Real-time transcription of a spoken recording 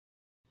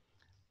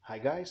Hi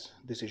guys,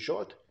 this is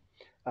Zsolt.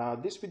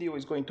 This video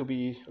is going to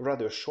be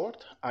rather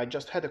short. I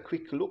just had a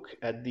quick look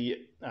at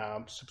the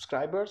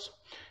subscribers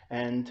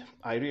and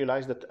I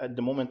realized that at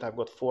the moment I've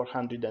got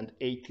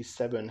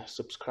 487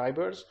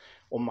 subscribers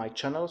on my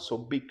channel. So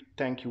big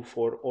thank you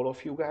for all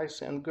of you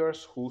guys and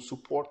girls who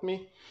support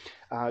me.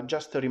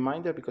 Just a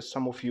reminder, because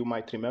some of you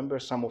might remember,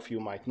 some of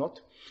you might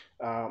not.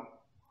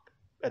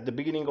 At the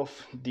beginning of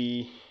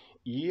the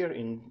year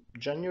in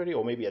January,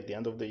 or maybe at the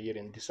end of the year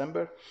in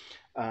December,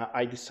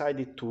 I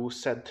decided to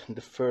set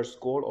the first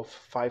goal of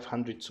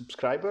 500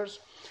 subscribers,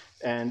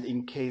 and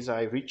in case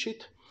I reach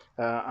it,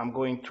 I'm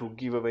going to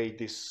give away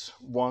this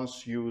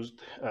once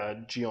used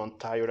Geon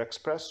Tire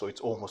Express, so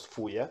it's almost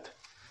full yet,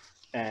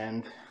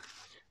 and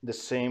the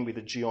same with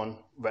the Geon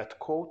Wet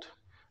Coat.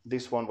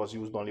 This one was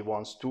used only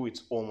once too,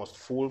 it's almost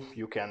full.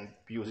 You can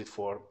use it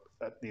for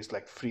at least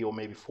like 3 or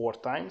maybe 4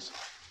 times.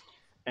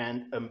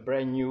 And a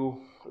brand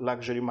new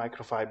luxury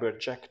microfiber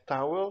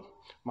towel.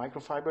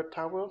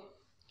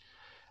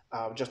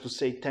 Just to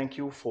say thank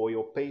you for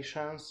your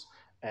patience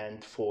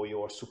and for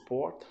your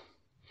support.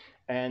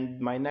 And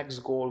my next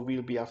goal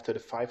will be after the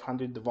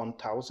 500, the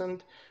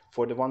 1000.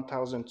 For the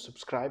 1000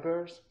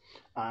 subscribers,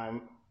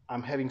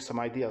 I'm having some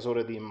ideas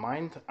already in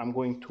mind. I'm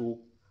going to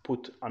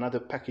put another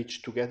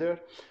package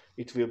together.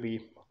 It will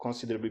be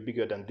considerably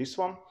bigger than this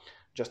one.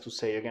 Just to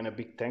say again a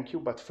big thank you,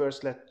 but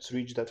first let's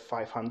reach that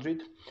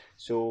 500.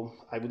 So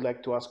I would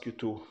like to ask you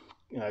to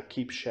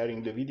keep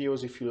sharing the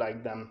videos if you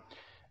like them,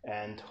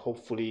 and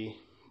hopefully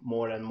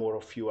more and more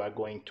of you are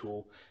going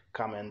to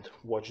come and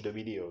watch the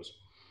videos.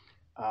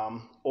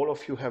 All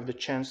of you have the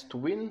chance to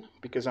win,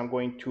 because I'm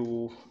going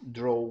to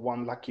draw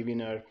one lucky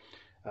winner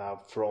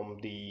from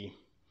the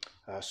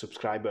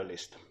subscriber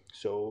list.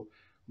 So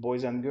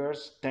boys and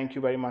girls, thank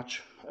you very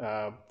much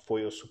for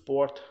your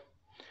support,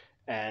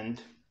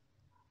 and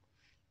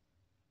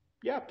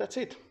yeah, that's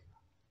it.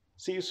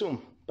 See you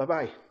soon.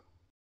 Bye-bye.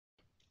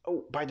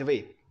 Oh, by the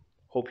way,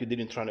 hope you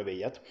didn't run away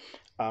yet.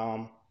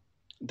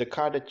 The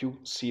car that you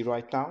see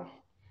right now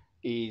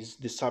is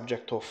the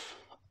subject of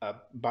a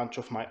bunch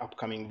of my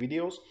upcoming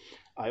videos.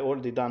 I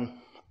already done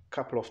a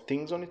couple of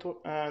things on it,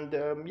 and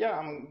yeah,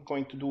 I'm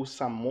going to do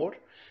some more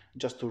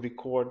just to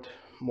record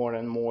more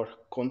and more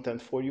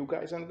content for you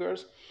guys and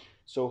girls.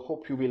 So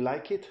hope you will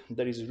like it.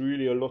 There is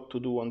really a lot to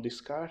do on this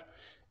car,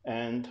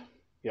 and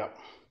yeah,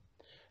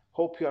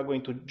 hope you are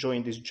going to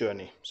join this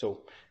journey.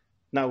 So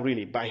now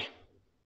really, bye.